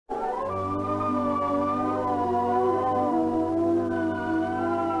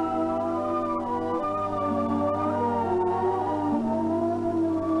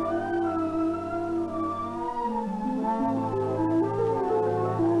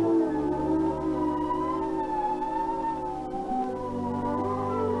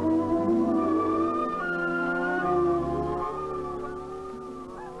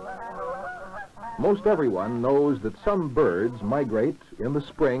Most everyone knows that some birds migrate in the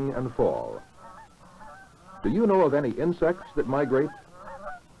spring and fall. Do you know of any insects that migrate?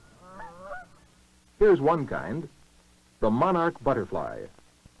 Here's one kind, the monarch butterfly.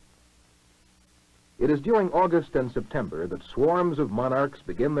 It is during August and September that swarms of monarchs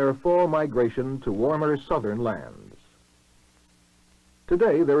begin their fall migration to warmer southern lands.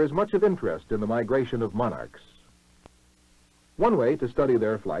 Today, there is much of interest in the migration of monarchs. One way to study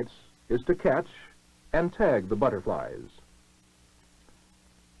their flights is to catch and tag the butterflies.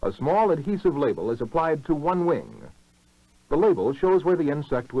 A small adhesive label is applied to one wing. The label shows where the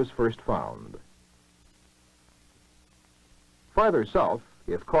insect was first found. Farther south,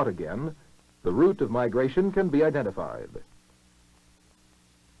 if caught again, the route of migration can be identified.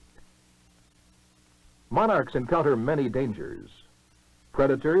 Monarchs encounter many dangers.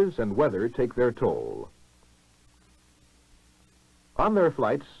 Predators and weather take their toll. On their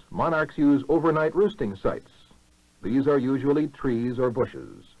flights, monarchs use overnight roosting sites. These are usually trees or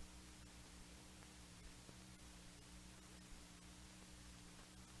bushes.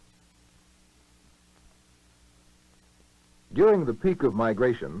 During the peak of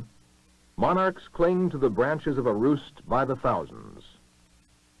migration, monarchs cling to the branches of a roost by the thousands.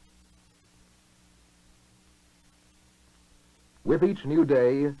 With each new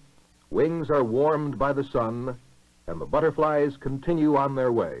day, wings are warmed by the sun, and the butterflies continue on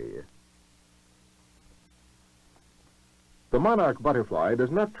their way. The monarch butterfly does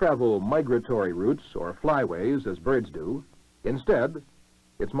not travel migratory routes or flyways as birds do. Instead,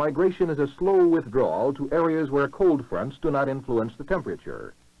 its migration is a slow withdrawal to areas where cold fronts do not influence the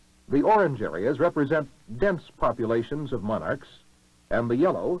temperature. The orange areas represent dense populations of monarchs, and the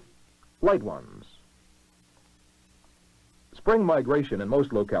yellow, light ones. Spring migration in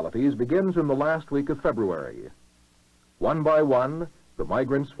most localities begins in the last week of February. One by one, the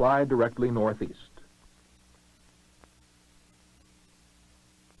migrants fly directly northeast.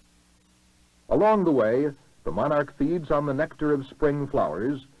 Along the way, the monarch feeds on the nectar of spring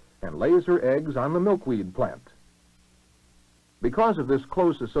flowers and lays her eggs on the milkweed plant. Because of this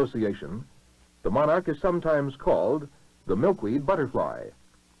close association, the monarch is sometimes called the milkweed butterfly.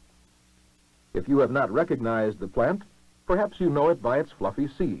 If you have not recognized the plant, perhaps you know it by its fluffy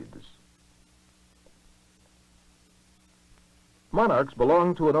seeds. Monarchs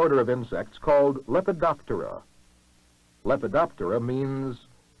belong to an order of insects called Lepidoptera. Lepidoptera means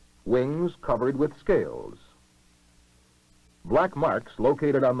wings covered with scales. Black marks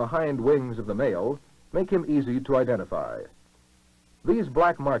located on the hind wings of the male make him easy to identify. These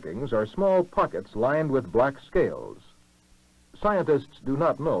black markings are small pockets lined with black scales. Scientists do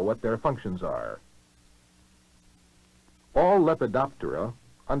not know what their functions are. All Lepidoptera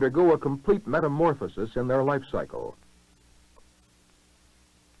undergo a complete metamorphosis in their life cycle.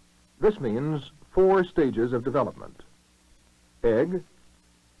 This means 4 stages of development: egg,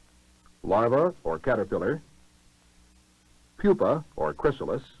 larva or caterpillar, pupa or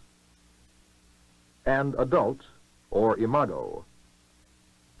chrysalis, and adult or imago.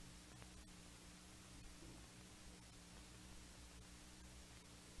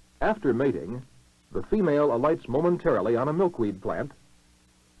 After mating, the female alights momentarily on a milkweed plant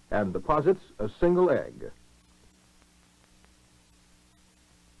and deposits a single egg.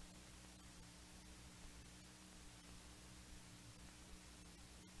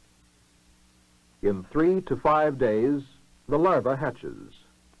 In 3 to 5 days, the larva hatches.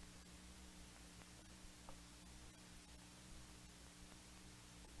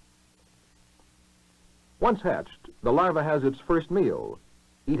 Once hatched, the larva has its first meal,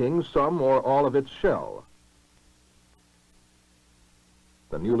 eating some or all of its shell.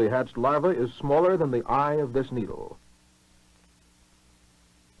 The newly hatched larva is smaller than the eye of this needle.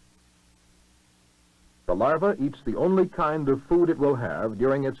 The larva eats the only kind of food it will have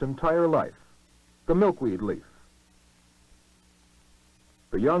during its entire life, the milkweed leaf.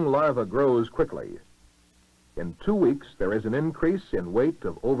 The young larva grows quickly. In 2 weeks, there is an increase in weight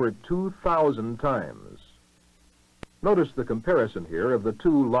of over 2,000 times. Notice the comparison here of the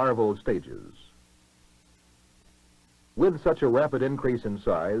 2 larval stages. With such a rapid increase in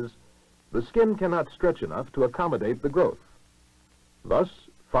size, the skin cannot stretch enough to accommodate the growth. Thus,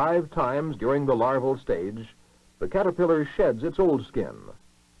 5 times during the larval stage, the caterpillar sheds its old skin.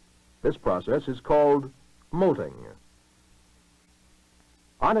 This process is called molting.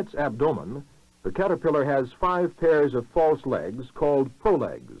 On its abdomen, the caterpillar has 5 pairs of false legs called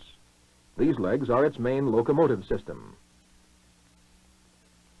prolegs. These legs are its main locomotive system.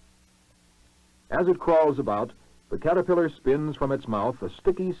 As it crawls about, the caterpillar spins from its mouth a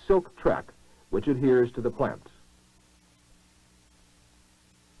sticky silk track which adheres to the plant.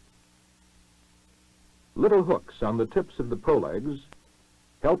 little hooks on the tips of the prolegs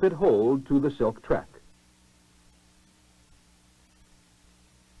help it hold to the silk track.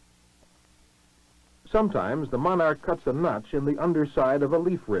 Sometimes the monarch cuts a notch in the underside of a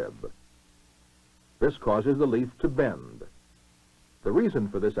leaf rib. This causes the leaf to bend. The reason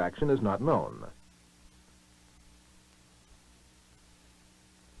for this action is not known.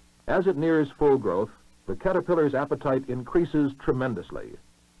 As it nears full growth, the caterpillar's appetite increases tremendously.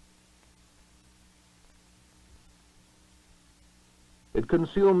 It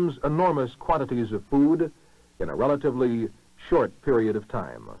consumes enormous quantities of food in a relatively short period of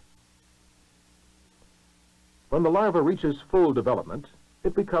time. When the larva reaches full development,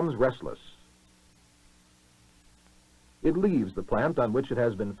 it becomes restless. It leaves the plant on which it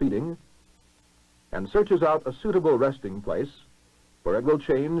has been feeding and searches out a suitable resting place where it will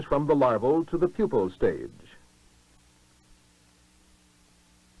change from the larval to the pupal stage.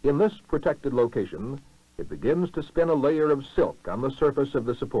 In this protected location, it begins to spin a layer of silk on the surface of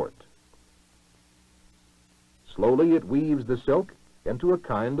the support. Slowly it weaves the silk into a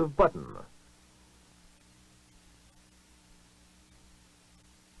kind of button.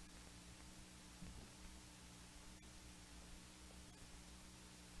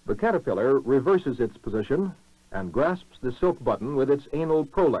 The caterpillar reverses its position and grasps the silk button with its anal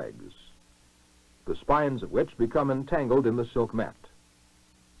prolegs, the spines of which become entangled in the silk mat.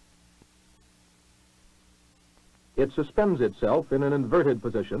 It suspends itself in an inverted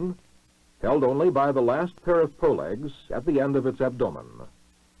position, held only by the last pair of prolegs at the end of its abdomen.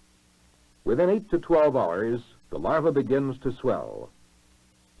 Within 8 to 12 hours, the larva begins to swell.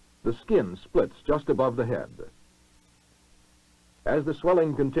 The skin splits just above the head. As the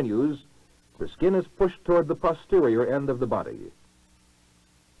swelling continues, the skin is pushed toward the posterior end of the body.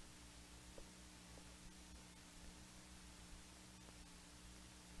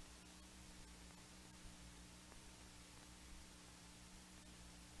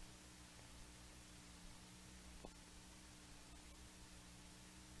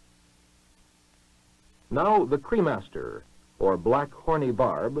 Now the cremaster, or black horny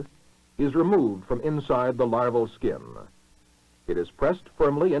barb, is removed from inside the larval skin. It is pressed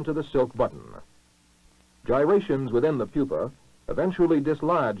firmly into the silk button. Gyrations within the pupa eventually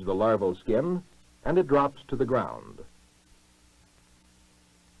dislodge the larval skin, and it drops to the ground.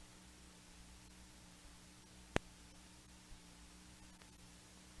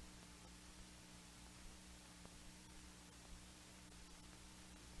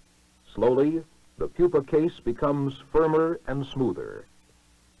 Slowly, the pupa case becomes firmer and smoother.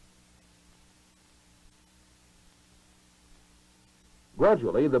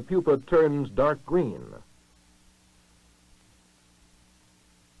 Gradually, the pupa turns dark green.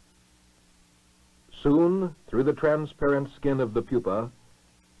 Soon, through the transparent skin of the pupa,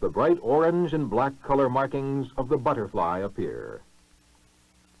 the bright orange and black color markings of the butterfly appear.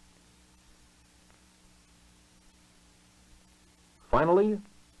 Finally,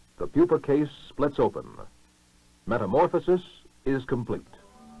 the pupa case splits open. Metamorphosis is complete.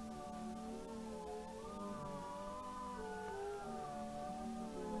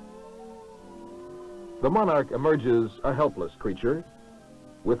 The monarch emerges a helpless creature,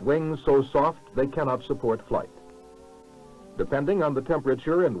 with wings so soft they cannot support flight. Depending on the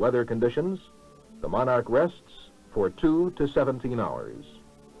temperature and weather conditions, the monarch rests for 2 to 17 hours.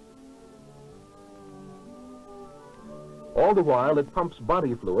 All the while, it pumps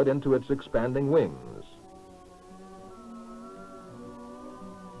body fluid into its expanding wings.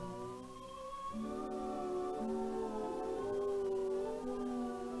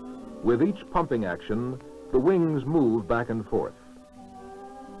 With each pumping action, the wings move back and forth.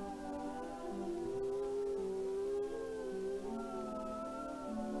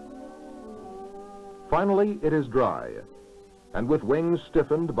 Finally, it is dry, and with wings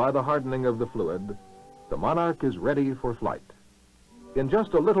stiffened by the hardening of the fluid, the monarch is ready for flight. In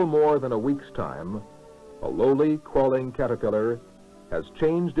just a little more than a week's time, a lowly, crawling caterpillar has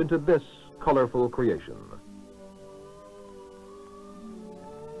changed into this colorful creation.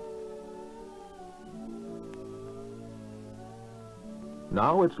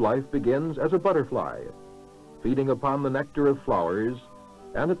 Now its life begins as a butterfly, feeding upon the nectar of flowers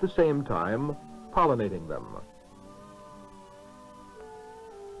and at the same time pollinating them.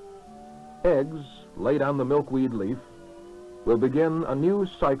 Eggs laid on the milkweed leaf will begin a new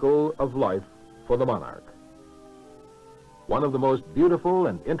cycle of life for the monarch, one of the most beautiful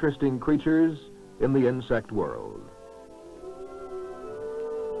and interesting creatures in the insect world.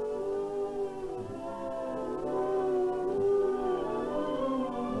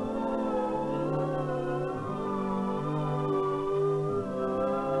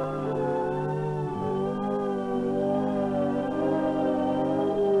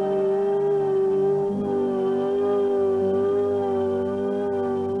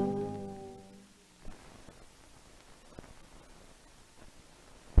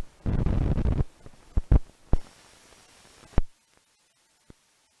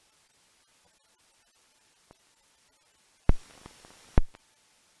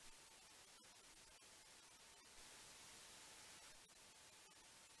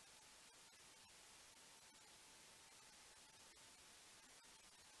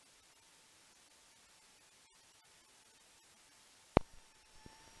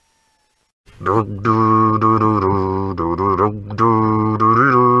 Dun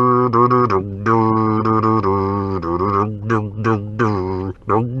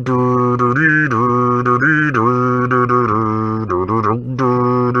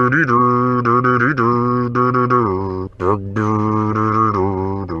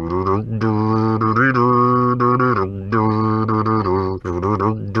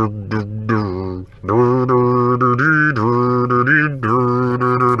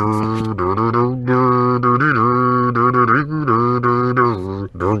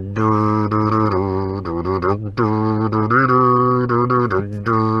dun